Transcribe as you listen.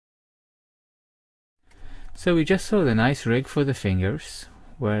So we just saw the nice rig for the fingers,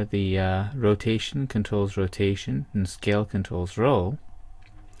 where the rotation controls rotation and scale controls roll.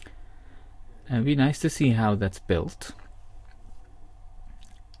 And it'd be nice to see how that's built.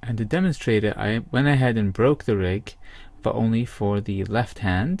 And to demonstrate it, I went ahead and broke the rig, but only for the left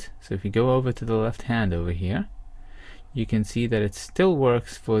hand. So if you go over to the left hand over here, you can see that it still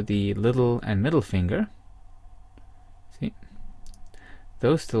works for the little and middle finger. See?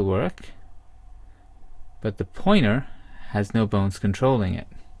 Those still work, but the pointer has no bones controlling it.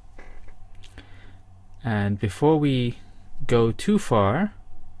 And before we go too far,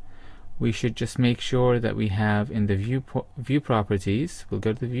 we should just make sure that we have in the view properties, we'll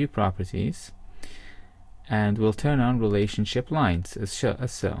go to the view properties, and we'll turn on relationship lines as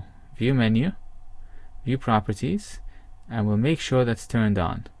so. View menu, view properties, and we'll make sure that's turned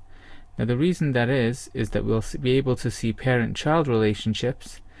on. Now the reason that is that we'll be able to see parent-child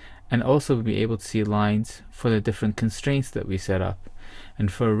relationships, and also be able to see lines for the different constraints that we set up.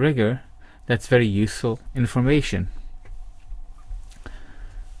 And for a rigger, that's very useful information.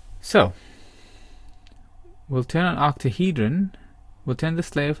 So we'll turn on octahedron. We'll turn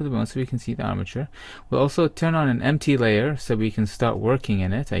this layer for the bone so we can see the armature. We'll also turn on an empty layer so we can start working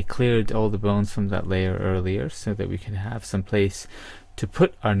in it. I cleared all the bones from that layer earlier so that we can have some place to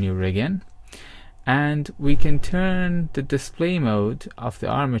put our new rig in. And we can turn the display mode of the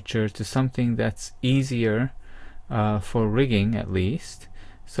armature to something that's easier for rigging at least.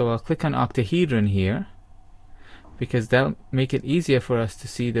 So I'll click on octahedron here, because that'll make it easier for us to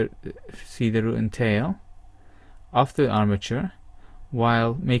see the root and tail of the armature,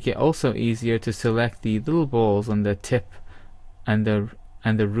 while make it also easier to select the little balls on the tip and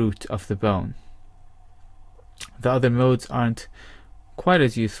the root of the bone. The other modes aren't quite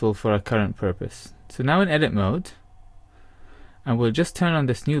as useful for our current purpose. So now in edit mode, and we'll just turn on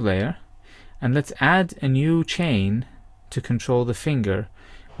this new layer, and let's add a new chain to control the finger,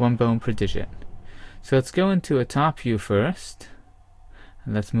 one bone per digit. So let's go into a top view first,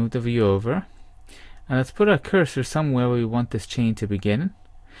 and let's move the view over, and let's put our cursor somewhere where we want this chain to begin. And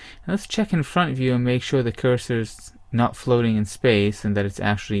let's check in front view and make sure the cursor's not floating in space and that it's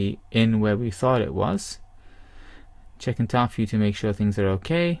actually in where we thought it was. Check in top view to make sure things are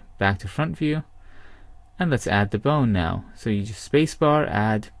okay. Back to front view, and let's add the bone now. So you just spacebar,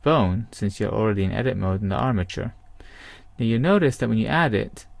 add bone, since you're already in edit mode in the armature. Now you notice that when you add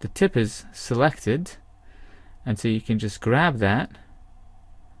it, the tip is selected, and so you can just grab that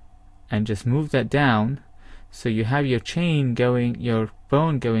and just move that down, so you have your chain going, your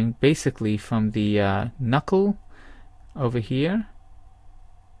bone going basically from the knuckle over here,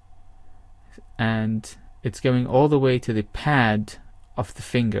 and it's going all the way to the pad of the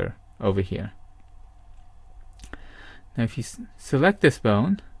finger over here. Now if you select this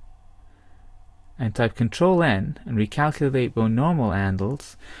bone and type Control N and recalculate bone normal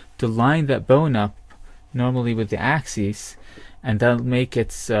angles to line that bone up normally with the axis, and that'll make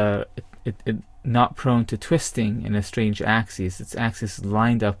it not prone to twisting in a strange axis. Its axis is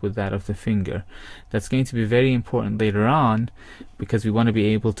lined up with that of the finger. That's going to be very important later on, because we want to be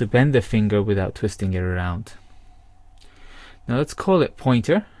able to bend the finger without twisting it around. Now let's call it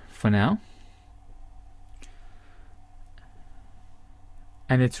pointer for now.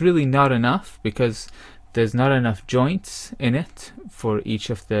 And it's really not enough, because there's not enough joints in it for each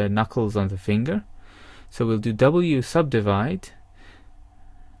of the knuckles on the finger. So we'll do W subdivide.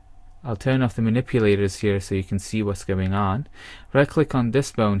 I'll turn off the manipulators here so you can see what's going on. Right click on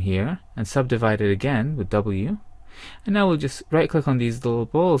this bone here and subdivide it again with W. And now we'll just right click on these little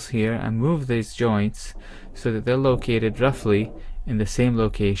balls here and move these joints so that they're located roughly in the same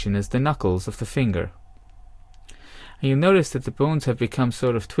location as the knuckles of the finger. And you'll notice that the bones have become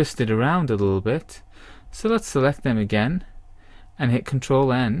sort of twisted around a little bit. So let's select them again and hit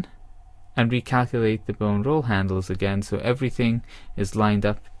Control N and recalculate the bone roll handles again, so everything is lined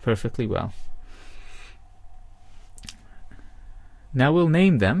up perfectly well. Now we'll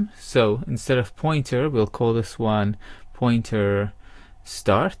name them. So instead of pointer, we'll call this one pointer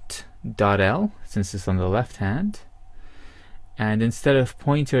start.l, since it's on the left hand. And instead of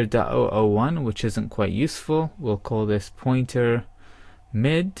pointer.001, which isn't quite useful, we'll call this pointer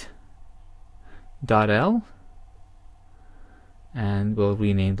mid.l. And we'll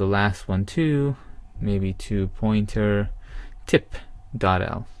rename the last one too, maybe to pointer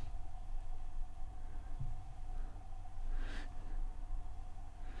tip.l.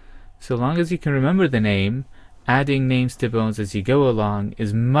 So long as you can remember the name, adding names to bones as you go along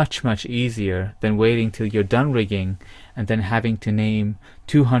is much easier than waiting till you're done rigging and then having to name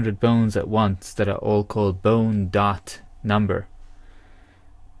 200 bones at once that are all called bone dot number.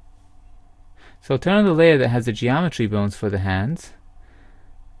 So I'll turn on the layer that has the geometry bones for the hands,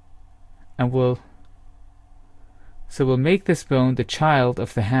 and we'll make this bone the child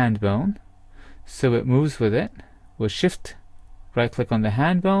of the hand bone, so it moves with it. We'll shift right click on the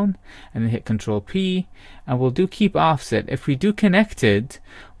hand bone and then hit Control P, and we'll do keep offset. If we do connected,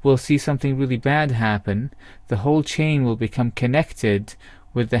 we'll see something really bad happen. The whole chain will become connected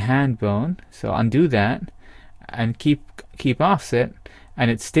with the hand bone. So undo that and keep offset, and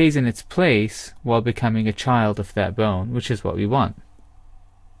it stays in its place while becoming a child of that bone, which is what we want.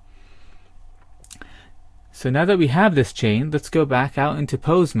 So now that we have this chain, let's go back out into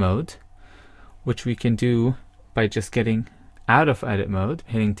pose mode, which we can do by just getting out of edit mode,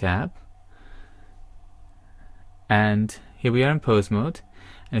 hitting tab, and here we are in pose mode.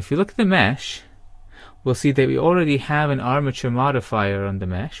 And if you look at the mesh, we'll see that we already have an armature modifier on the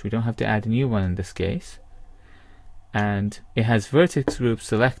mesh. We don't have to add a new one in this case, and it has vertex group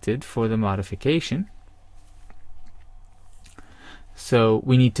selected for the modification. So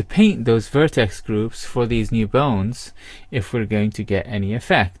we need to paint those vertex groups for these new bones if we're going to get any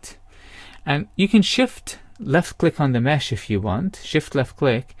effect. And you can shift left click on the mesh if you want, shift left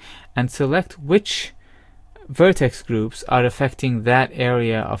click, and select which vertex groups are affecting that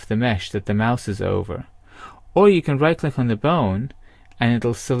area of the mesh that the mouse is over. Or you can right click on the bone and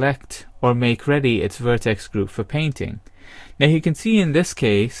it'll select or make ready its vertex group for painting. Now you can see in this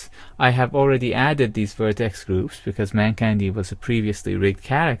case I have already added these vertex groups because Mancandy was a previously rigged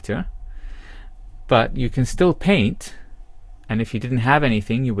character, but you can still paint, and if you didn't have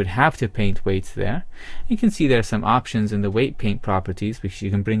anything you would have to paint weights there. You can see there are some options in the weight paint properties which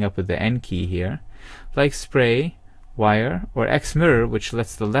you can bring up with the N key here, like spray, wire, or X mirror, which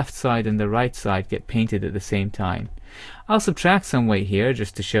lets the left side and the right side get painted at the same time. I'll subtract some weight here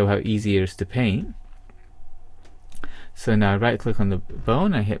just to show how easy it is to paint. So now I right click on the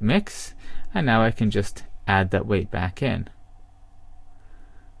bone, I hit mix, and now I can just add that weight back in.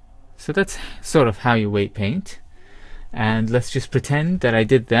 So that's sort of how you weight paint. And let's just pretend that I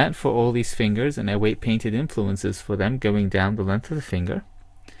did that for all these fingers and I weight painted influences for them going down the length of the finger.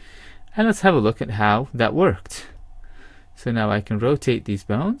 And let's have a look at how that worked. So now I can rotate these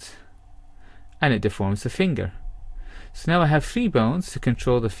bones and it deforms the finger. So now I have 3 bones to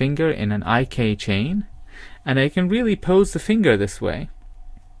control the finger in an IK chain, and I can really pose the finger this way.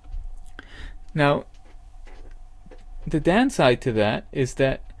 Now the downside to that is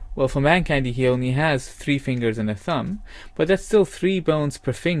that, well, for Mancandy he only has 3 fingers and a thumb, but that's still 3 bones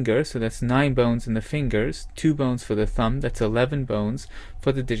per finger, so that's 9 bones in the fingers, 2 bones for the thumb, that's 11 bones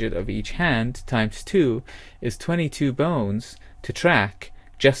for the digit of each hand, times 2 is 22 bones to track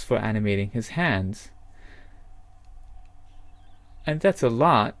just for animating his hands. And that's a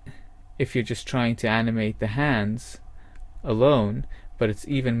lot if you're just trying to animate the hands alone, but it's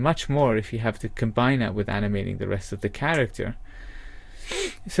even much more if you have to combine that with animating the rest of the character.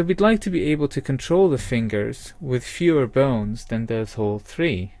 So we'd like to be able to control the fingers with fewer bones than those whole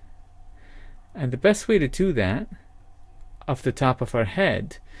 3. And the best way to do that, off the top of our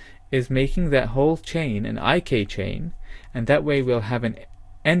head, is making that whole chain an IK chain, and that way we'll have an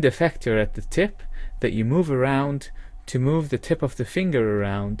end effector at the tip that you move around to move the tip of the finger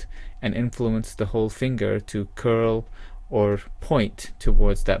around and influence the whole finger to curl or point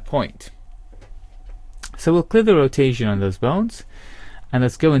towards that point. So we'll clear the rotation on those bones, and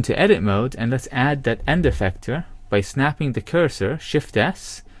let's go into edit mode and let's add that end effector by snapping the cursor, Shift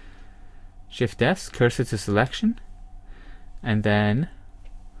S, cursor to selection, and then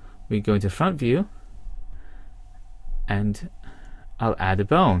we go into front view and I'll add a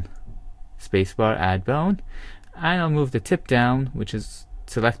bone, spacebar, add bone, and I'll move the tip down, which is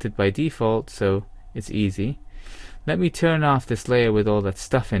selected by default, so it's easy. Let me turn off this layer with all that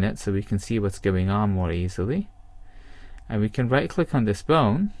stuff in it so we can see what's going on more easily. And we can right click on this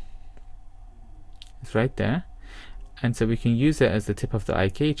bone, it's right there, and so we can use it as the tip of the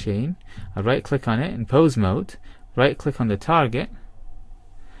IK chain. I'll right click on it in pose mode, right click on the target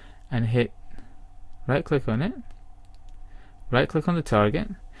and hit right click on it, right click on the target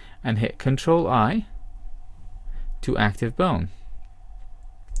and hit Control I to active bone.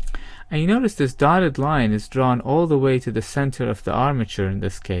 And you notice this dotted line is drawn all the way to the center of the armature in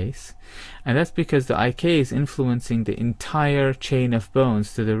this case, and that's because the IK is influencing the entire chain of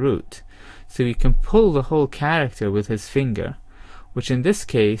bones to the root. So we can pull the whole character with his finger, which in this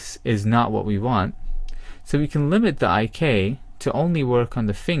case is not what we want. So we can limit the IK to only work on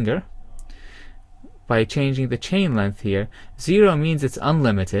the finger by changing the chain length here. 0 means it's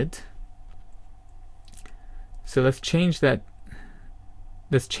unlimited. So let's change that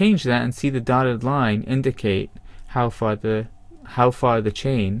and see the dotted line indicate how far the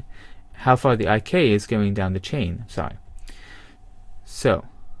chain how far the IK is going down the chain. Sorry. So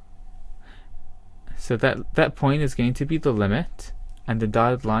that point is going to be the limit, and the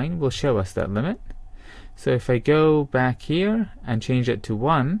dotted line will show us that limit. So if I go back here and change it to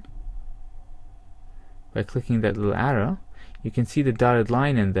 1 by clicking that little arrow, you can see the dotted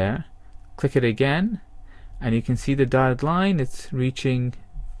line in there. Click it again, and you can see the dotted line. It's reaching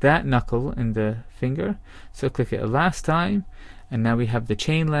that knuckle in the finger. So click it a last time, and now we have the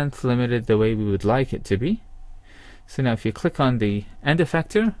chain length limited the way we would like it to be. So now if you click on the end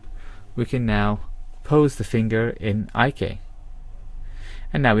effector, we can now pose the finger in IK.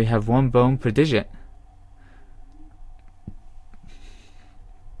 And now we have 1 bone per digit.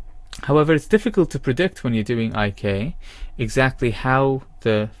 However, it's difficult to predict when you're doing IK exactly how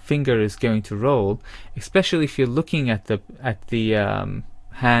the finger is going to roll, especially if you're looking at the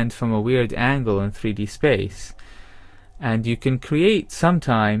hand from a weird angle in 3D space. And you can create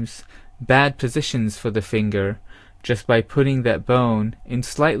sometimes bad positions for the finger just by putting that bone in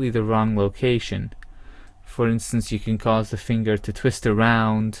slightly the wrong location. For instance, you can cause the finger to twist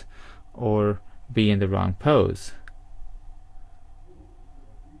around or be in the wrong pose.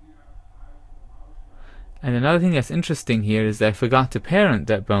 And another thing that's interesting here is that I forgot to parent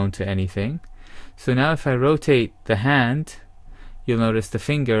that bone to anything. So now if I rotate the hand, you'll notice the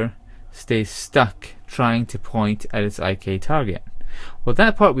finger stays stuck trying to point at its IK target. Well,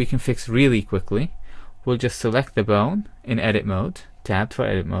 that part we can fix really quickly. We'll just select the bone in edit mode, tabbed for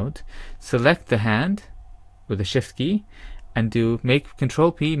edit mode, select the hand with the shift key, and do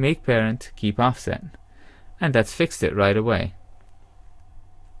Control P, make parent, keep offset. And that's fixed it right away.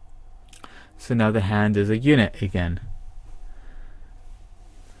 So now the hand is a unit again.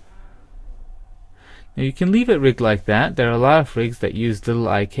 Now you can leave it rigged like that. There are a lot of rigs that use little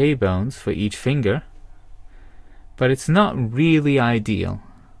IK bones for each finger, but it's not really ideal.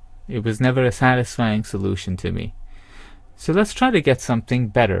 It was never a satisfying solution to me. So let's try to get something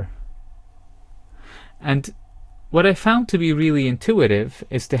better. And what I found to be really intuitive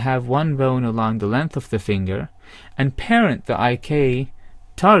is to have 1 bone along the length of the finger and parent the IK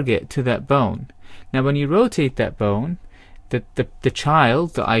target to that bone. Now when you rotate that bone, the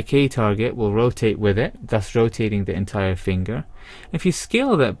child, the IK target, will rotate with it, thus rotating the entire finger. If you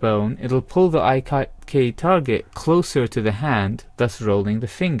scale that bone, it'll pull the IK target closer to the hand, thus rolling the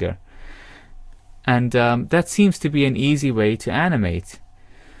finger. And that seems to be an easy way to animate.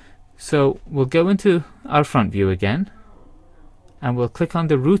 So we'll go into our front view again, and we'll click on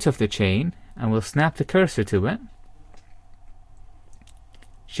the root of the chain, and we'll snap the cursor to it.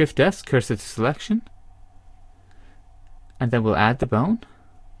 Shift S, cursor to selection, and then we'll add the bone.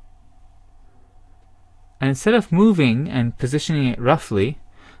 And instead of moving and positioning it roughly,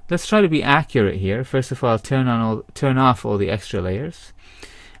 let's try to be accurate here. First of all, turn off all the extra layers,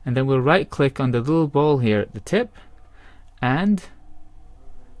 and then we'll right click on the little ball here at the tip, and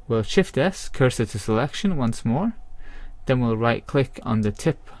we'll Shift S, cursor to selection once more. Then we'll right click on the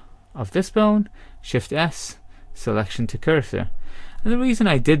tip of this bone, Shift S, selection to cursor. And the reason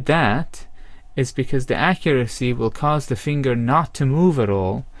I did that is because the accuracy will cause the finger not to move at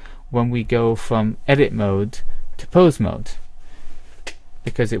all when we go from edit mode to pose mode,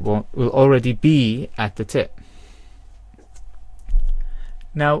 because it will already be at the tip.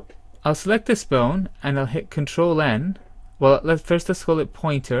 Now I'll select this bone and I'll hit Control N. Well, let's call it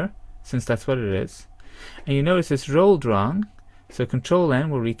pointer, since that's what it is. And you notice it's rolled wrong, so Control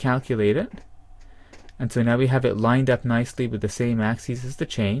N will recalculate it. And so now we have it lined up nicely with the same axes as the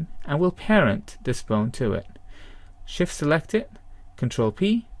chain, and we'll parent this bone to it. Shift select it, Control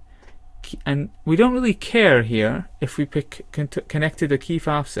P, and we don't really care here if we pick connected to keep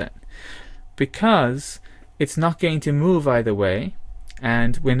offset, because it's not going to move either way,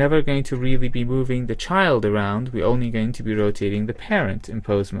 and we're never going to really be moving the child around. We're only going to be rotating the parent in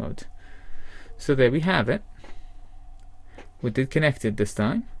pose mode. So there we have it. We did connected this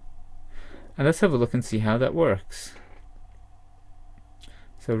time. And let's have a look and see how that works.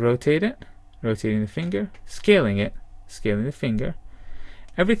 So rotate it, rotating the finger, scaling it, scaling the finger.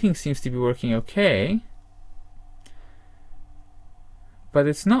 Everything seems to be working okay, but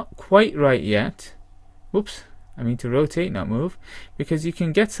it's not quite right yet. Whoops, I mean to rotate, not move, because you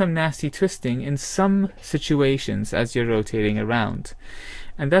can get some nasty twisting in some situations as you're rotating around.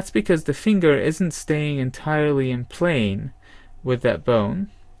 And that's because the finger isn't staying entirely in plane with that bone,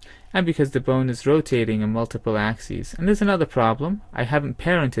 and because the bone is rotating in multiple axes. And there's another problem. I haven't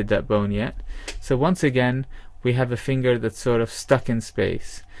parented that bone yet. So once again, we have a finger that's sort of stuck in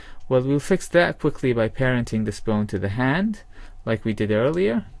space. Well, we'll fix that quickly by parenting this bone to the hand, like we did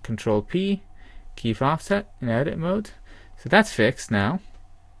earlier. Control P, keep offset in edit mode. So that's fixed now.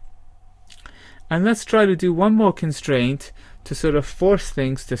 And let's try to do one more constraint to sort of force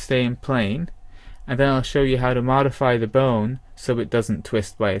things to stay in plane, and then I'll show you how to modify the bone so it doesn't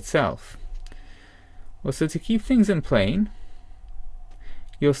twist by itself. Well, so to keep things in plane,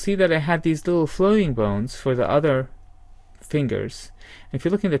 you'll see that I had these little floating bones for the other fingers. If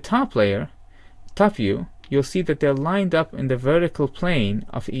you look in the top layer, top view, you'll see that they're lined up in the vertical plane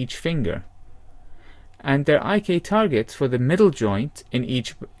of each finger. And they're IK targets for the middle joint in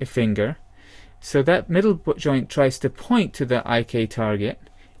each finger. So that middle joint tries to point to the IK target.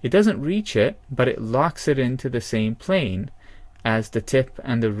 It doesn't reach it, but it locks it into the same plane as the tip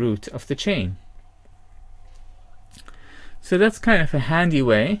and the root of the chain. So that's kind of a handy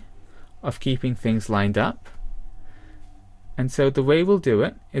way of keeping things lined up. And so the way we'll do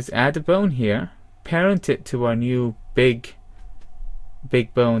it is add a bone here, parent it to our new big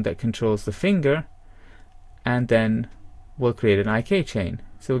bone that controls the finger, and then we'll create an IK chain.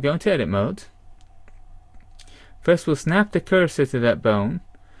 So we'll go into edit mode. First we'll snap the cursor to that bone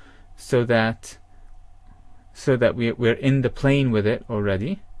so that we're in the plane with it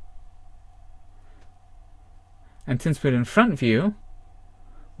already. And since we're in front view,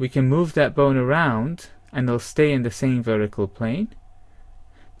 we can move that bone around and it'll stay in the same vertical plane.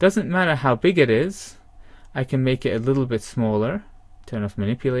 Doesn't matter how big it is, I can make it a little bit smaller, turn off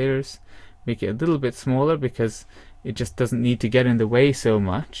manipulators, make it a little bit smaller because it just doesn't need to get in the way so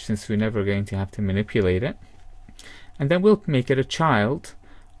much since we're never going to have to manipulate it. And then we'll make it a child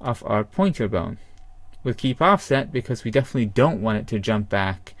of our pointer bone. We'll keep offset because we definitely don't want it to jump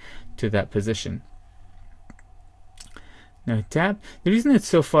back to that position. Now tab, the reason it's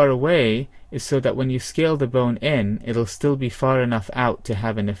so far away is so that when you scale the bone in, it'll still be far enough out to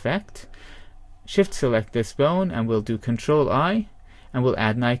have an effect. Shift select this bone and we'll do Control I and we'll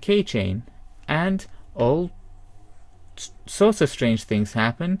add an IK chain. And all sorts of strange things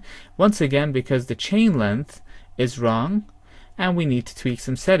happen, once again because the chain length is wrong and we need to tweak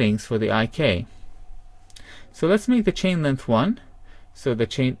some settings for the IK. So let's make the chain length 1 so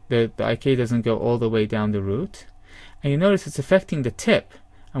the IK doesn't go all the way down the root. And you notice it's affecting the tip,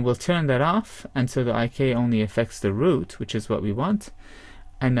 and we'll turn that off, and so the IK only affects the root, which is what we want.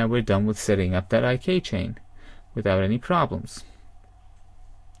 And now we're done with setting up that IK chain without any problems.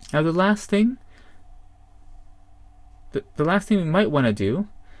 Now the last thing we might want to do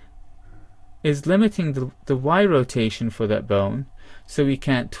is limiting the Y rotation for that bone so we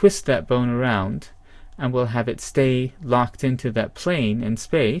can't twist that bone around, and we'll have it stay locked into that plane in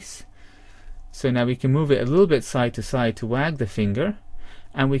space. So now we can move it a little bit side to side to wag the finger,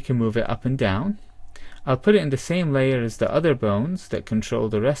 and we can move it up and down. I'll put it in the same layer as the other bones that control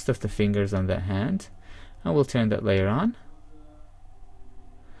the rest of the fingers on that hand, and we'll turn that layer on.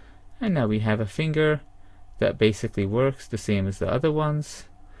 And now we have a finger that basically works the same as the other ones.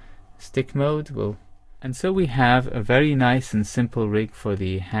 Stick mode will... And so we have a very nice and simple rig for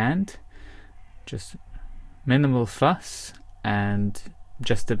the hand. Just minimal fuss and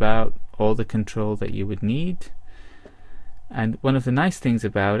just about all the control that you would need. And one of the nice things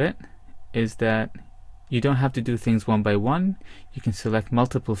about it is that you don't have to do things one by one. You can select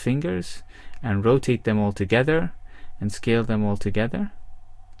multiple fingers and rotate them all together and scale them all together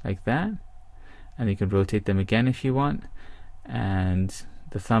like that, and you can rotate them again if you want, and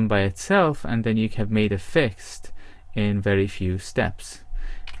the thumb by itself, and then you have made it fixed in very few steps.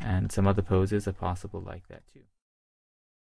 And some other poses are possible like that too.